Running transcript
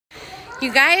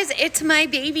You guys, it's my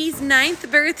baby's 9th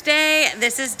birthday.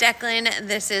 This is Declan.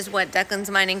 This is what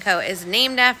Declan's Mining Co. is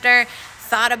named after,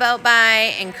 thought about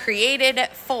by, and created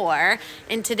for.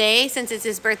 And today, since it's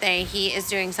his birthday, he is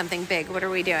doing something big. What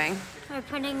are we doing? We're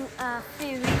putting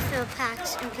free refill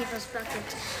packs in people's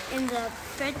buckets, in the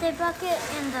birthday bucket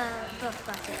and the book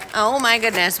bucket. Oh my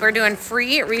goodness, we're doing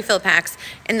free refill packs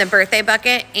in the birthday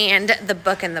bucket and the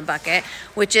book in the bucket,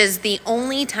 which is the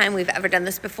only time we've ever done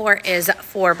this before is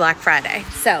for Black Friday.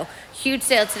 So huge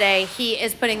sale today. He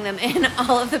is putting them in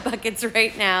all of the buckets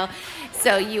right now.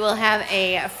 So you will have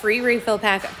a free refill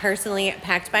pack personally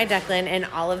packed by Declan in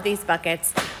all of these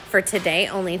buckets for today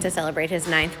only to celebrate his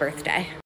 9th birthday.